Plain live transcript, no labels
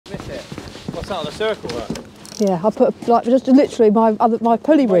What's that on a circle? Right? Yeah, I put like just literally my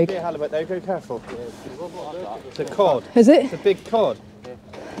pulley rig. Might be a halibut though, go careful. It's a cod. Is it? It's a big cod. Yeah.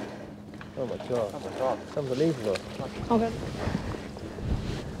 Oh my god. Oh my god. It's unbelievable. Okay.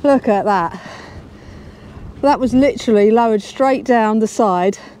 Look at that. That was literally lowered straight down the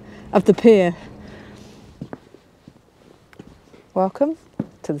side of the pier. Welcome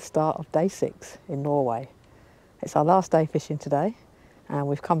to the start of day 6 in Norway. It's our last day fishing today, and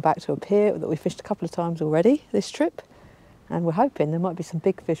we've come back to a pier that we fished a couple of times already this trip, and we're hoping there might be some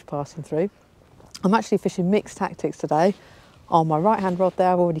big fish passing through. I'm actually fishing mixed tactics today. On my right hand rod there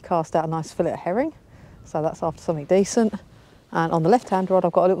I've already cast out a nice fillet of herring, so that's after something decent, and on the left hand rod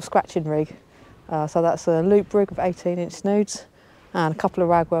I've got a little scratching rig, so that's a loop rig with 18-inch snoods and a couple of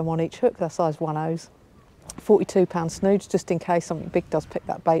ragworm on each hook. They're size 1/0s, 42-pound snoods just in case something big does pick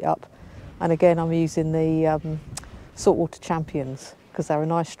that bait up. And again, I'm using the saltwater champions because they're a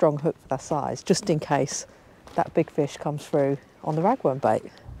nice strong hook for their size, just in case that big fish comes through on the ragworm bait.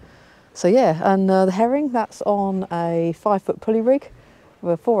 So yeah, and the herring, that's on a 5-foot pulley rig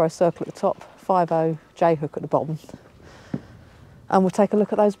with a 4/0 circle at the top, 5/0 J hook at the bottom. And we'll take a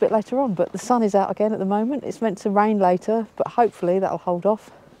look at those a bit later on. But the sun is out again at the moment. It's meant to rain later, but hopefully that'll hold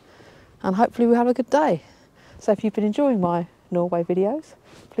off. And hopefully we'll have a good day. So if you've been enjoying my Norway videos,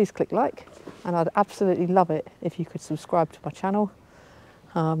 please click like, and I'd absolutely love it if you could subscribe to my channel.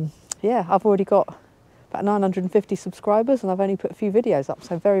 Yeah, I've already got about 950 subscribers and I've only put a few videos up,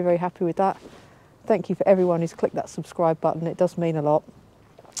 so very, very happy with that. Thank you for everyone who's clicked that subscribe button, it does mean a lot.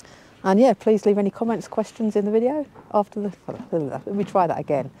 And yeah, please leave any comments, questions in the video after the... Let me try that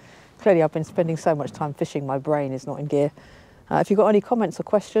again. Clearly I've been spending so much time fishing, my brain is not in gear. If you've got any comments or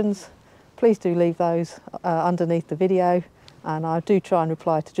questions, please do leave those underneath the video, and I do try and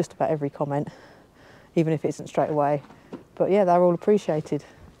reply to just about every comment, even if it isn't straight away. But yeah, they're all appreciated.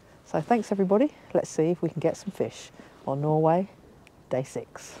 So thanks everybody. Let's see if we can get some fish on Norway, day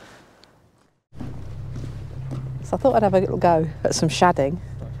 6. So I thought I'd have a little go at some shadding,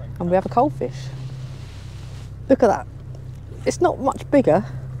 and we have a coalfish. Look at that. It's not much bigger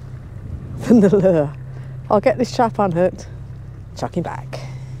than the lure. I'll get this chap unhooked, chuck him back.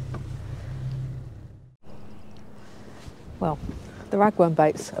 Well, the ragworm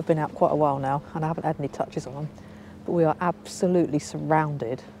baits have been out quite a while now and I haven't had any touches on them, but we are absolutely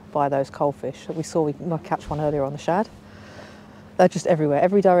surrounded by those coalfish that we saw. We might catch one earlier on the shad. They're just everywhere.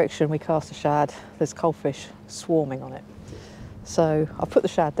 Every direction we cast a shad, there's coalfish swarming on it. So I've put the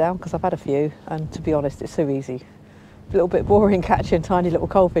shad down because I've had a few, and to be honest, it's so easy. A little bit boring catching tiny little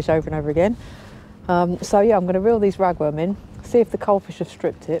coalfish over and over again. So yeah, I'm going to reel these ragworm in, see if the coalfish have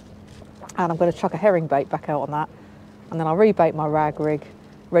stripped it, and I'm going to chuck a herring bait back out on that. And then I'll rebait my rag rig,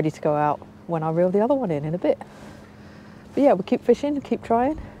 ready to go out when I reel the other one in a bit. But yeah, we'll keep fishing, keep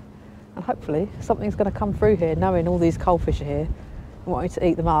trying, and hopefully something's going to come through here, knowing all these coalfish are here, and wanting to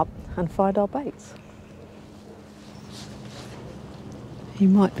eat them up and find our baits. You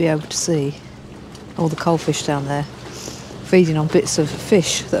might be able to see all the coalfish down there, feeding on bits of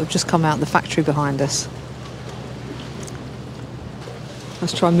fish that have just come out of the factory behind us.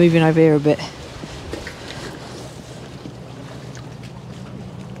 Let's try moving over here a bit.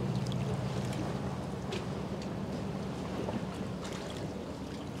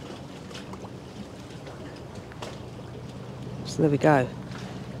 So there we go,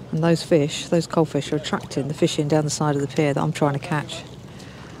 and those fish, those coalfish, are attracting the fish in down the side of the pier that I'm trying to catch.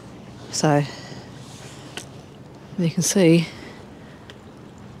 So you can see,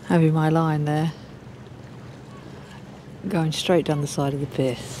 having my line there, going straight down the side of the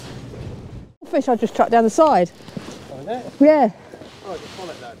pier. Fish I just chucked down the side. Oh, is it? Yeah. Oh, just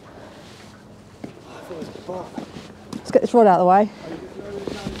follow it then. I thought it was a bark. Let's get this rod out of the way. Oh, you just lowered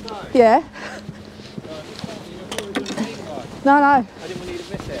it down the side? Yeah. No, no. I didn't want you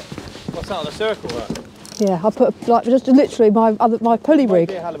to miss it. What's that on a circle? Right? Yeah, I put like just literally my pulley rig. Might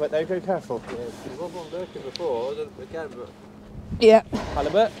be a halibut though, go careful. Yeah, there was one lurking before, again, but... Yeah.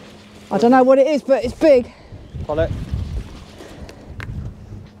 Halibut? I don't know what it is, but it's big. Pull it.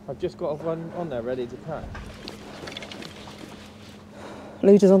 I've just got one on there ready to catch.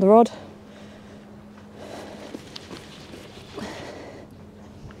 Leaders on the rod.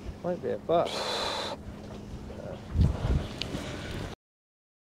 Might be a buck.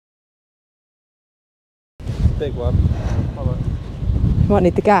 Big one. You might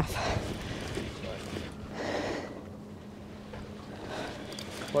need the gaff.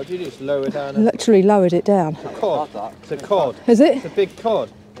 What did you do? Just lower it down? Literally lowered it down. It's a cod. It's a cod. Is it? It's a big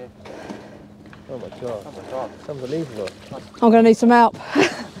cod. Yeah. Oh my god. Oh my god. It's unbelievable. I'm going to need some help.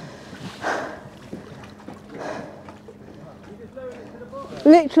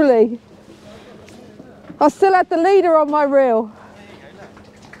 Literally. I still had the leader on my reel.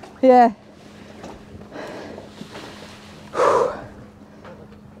 Yeah.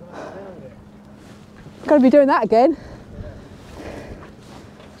 Gonna be doing that again.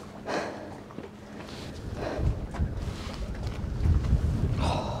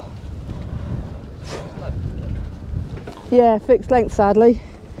 Yeah, fixed length sadly.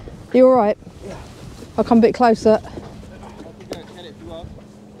 You alright? Yeah. I'll come a bit closer.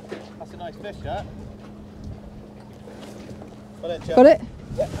 That's a nice fish, that. Got it?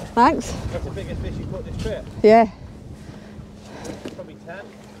 Yeah. Thanks. That's the biggest fish you caught this trip? Yeah. Probably 10.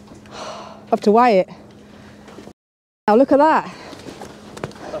 Have to weigh it. Now look at that.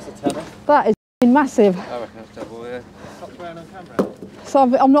 That's a tenner. That is massive. I reckon that's double, yeah. Stop swearing on camera. So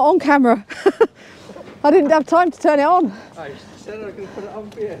I'm not on camera. I didn't have time to turn it on. Oh, you said I was going to put it on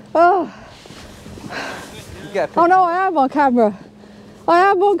for you. Oh. Oh no, I am on camera. I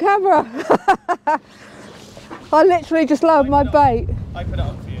am on camera. I literally just lowered my bait. I put it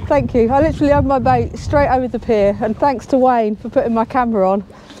on for you. Thank you. I literally lowered my bait straight over the pier, and thanks to Wayne for putting my camera on.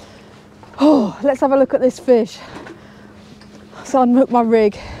 Oh, let's have a look at this fish. So unhook my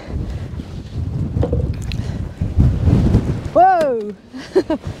rig. Whoa!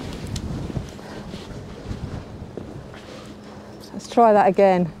 Let's try that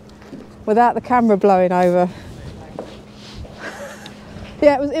again without the camera blowing over.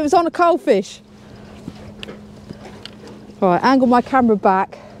 Yeah, it was on a coalfish. Right, angle my camera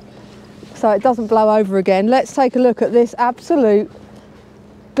back so it doesn't blow over again. Let's take a look at this absolute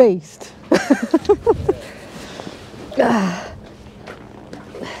beast.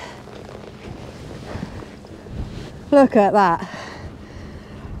 Look at that.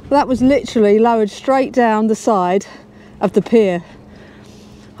 That was literally lowered straight down the side of the pier.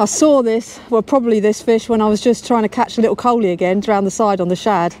 I saw this, well probably this fish, when I was just trying to catch a little coaley again down the side on the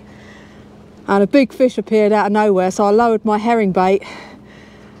shad. And a big fish appeared out of nowhere, so I lowered my herring bait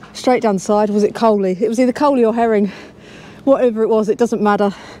straight down the side. Was it coaley? It was either coaley or herring. Whatever it was, it doesn't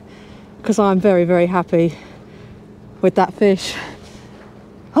matter, because I'm very, very happy with that fish.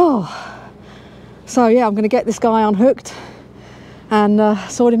 Oh. So yeah, I'm going to get this guy unhooked and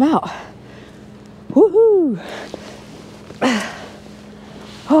sort him out. Woohoo!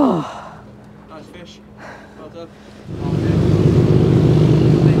 Oh. Nice fish. Well done.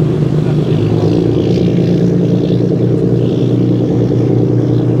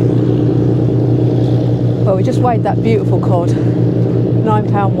 Well, we just weighed that beautiful cod,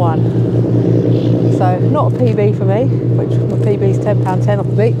 £9.1. So not a PB for me, which my PB is £10.10 off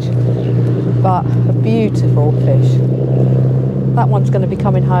the beach. But a beautiful fish. That one's going to be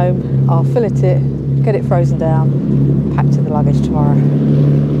coming home. I'll fillet it, get it frozen down, packed in the luggage tomorrow.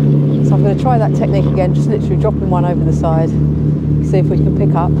 So I'm going to try that technique again, just literally dropping one over the side, see if we can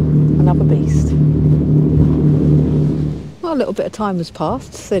pick up another beast. Well, a little bit of time has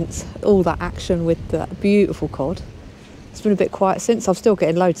passed since all that action with that beautiful cod. It's been a bit quiet since. I'm still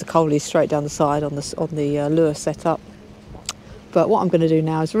getting loads of coalies straight down the side on the lure setup. But what I'm going to do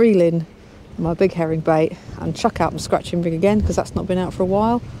now is reel in my big herring bait and chuck out my scratching rig again, because that's not been out for a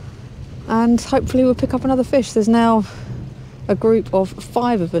while, and hopefully we'll pick up another fish. There's now a group of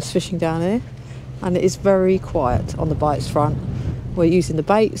 5 of us fishing down here, and it is very quiet on the bites front. We're using the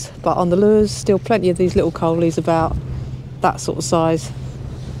baits, but on the lures still plenty of these little coalies about that sort of size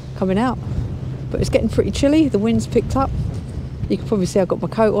coming out. But it's getting pretty chilly. The wind's picked up. You can probably see I've got my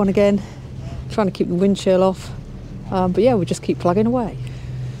coat on again, trying to keep the wind chill off. But yeah, we'll just keep plugging away.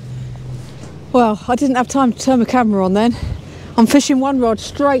 Well, I didn't have time to turn my camera on then. I'm fishing one rod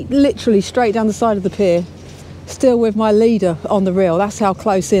literally straight down the side of the pier, still with my leader on the reel. That's how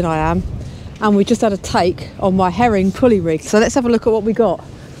close in I am. And we just had a take on my herring pulley rig. So let's have a look at what we got.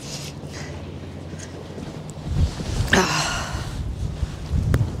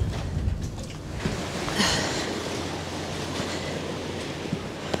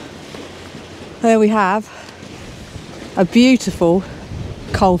 There we have a beautiful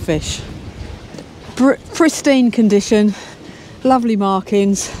coalfish. Pristine condition, lovely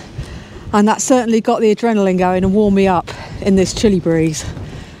markings, and that certainly got the adrenaline going and warmed me up in this chilly breeze.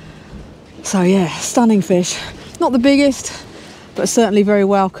 So yeah, stunning fish. Not the biggest, but certainly very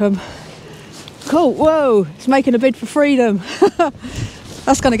welcome. Cool, whoa, it's making a bid for freedom.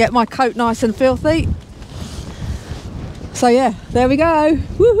 That's going to get my coat nice and filthy. So yeah, there we go,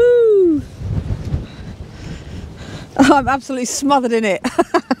 woohoo! I'm absolutely smothered in it.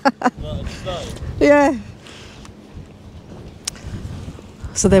 Yeah.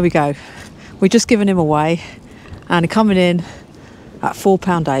 So there we go. We've just given him away, and coming in at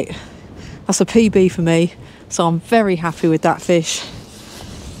 £4.8. That's a PB for me, so I'm very happy with that fish.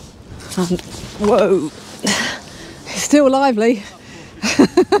 And, whoa, It's still lively.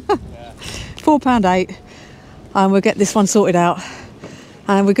 £4.8, and we'll get this one sorted out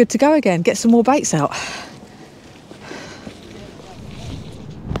and we're good to go again. Get some more baits out.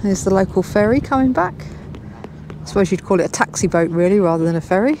 There's the local ferry coming back. I suppose you'd call it a taxi boat really rather than a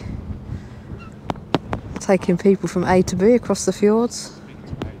ferry, taking people from A to B across the fjords.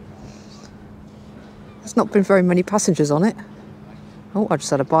 There's not been very many passengers on it. Oh, I just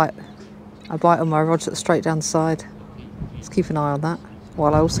had a bite on my rod that's straight down the side. Let's keep an eye on that,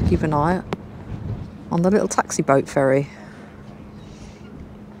 while I also keep an eye on the little taxi boat ferry.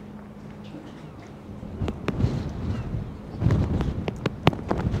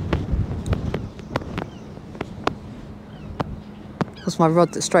 Because my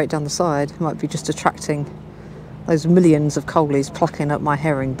rod that's straight down the side might be just attracting those millions of coalies plucking up my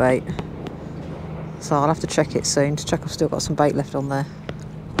herring bait. So I'll have to check it soon to check I've still got some bait left on there.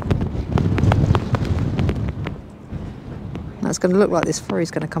 Now it's going to look like this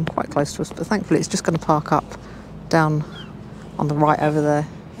ferry's going to come quite close to us, but thankfully it's just going to park up down on the right over there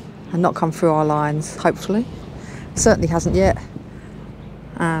and not come through our lines, hopefully. Certainly hasn't yet.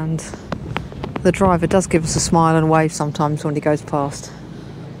 And the driver does give us a smile and wave sometimes when he goes past.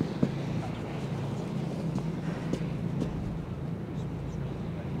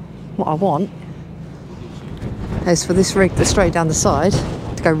 What I want is for this rig that's straight down the side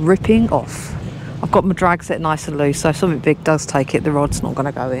to go ripping off. I've got my drag set nice and loose, so if something big does take it, the rod's not going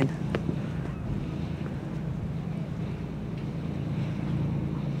to go in.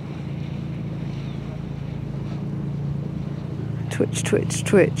 Twitch, twitch,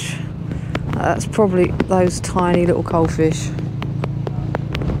 twitch. That's probably those tiny little coalfish.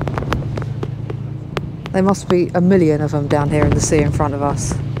 There must be a million of them down here in the sea in front of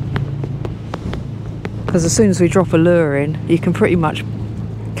us. Because as soon as we drop a lure in, you can pretty much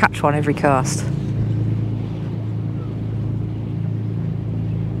catch one every cast.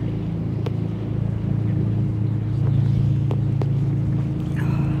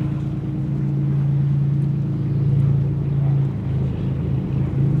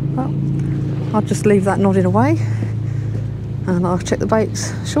 Well, I'll just leave that nodding away and I'll check the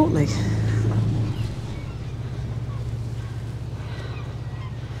baits shortly.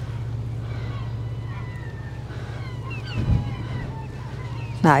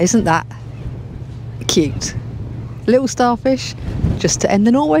 Now, isn't that cute? Little starfish, just to end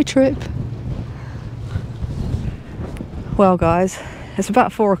the Norway trip. Well guys, it's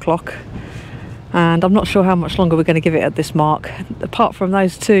about 4 o'clock and I'm not sure how much longer we're going to give it at this mark. Apart from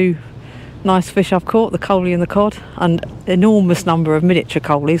those two nice fish I've caught, the coalie and the cod, and enormous number of miniature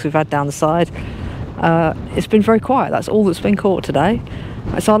coalies we've had down the side, it's been very quiet. That's all that's been caught today.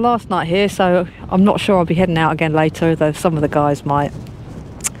 It's our last night here, so I'm not sure I'll be heading out again later, though some of the guys might.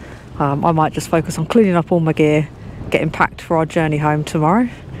 I might just focus on cleaning up all my gear, getting packed for our journey home tomorrow.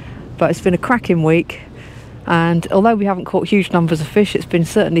 But it's been a cracking week, and although we haven't caught huge numbers of fish, it's been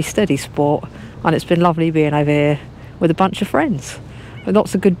certainly steady sport, and it's been lovely being over here with a bunch of friends. With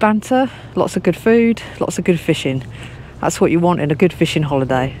lots of good banter, lots of good food, lots of good fishing. That's what you want in a good fishing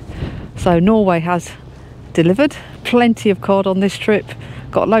holiday. So Norway has delivered plenty of cod on this trip,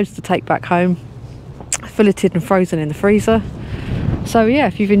 got loads to take back home, filleted and frozen in the freezer. So yeah,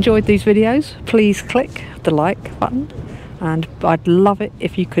 if you've enjoyed these videos, please click the like button, and I'd love it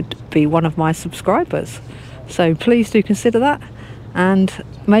if you could be one of my subscribers. So please do consider that, and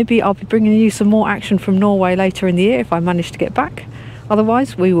maybe I'll be bringing you some more action from Norway later in the year if I manage to get back.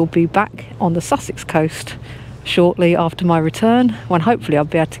 Otherwise, we will be back on the Sussex coast shortly after my return, when hopefully I'll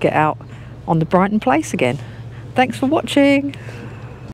be able to get out on the Brighton place again. Thanks for watching.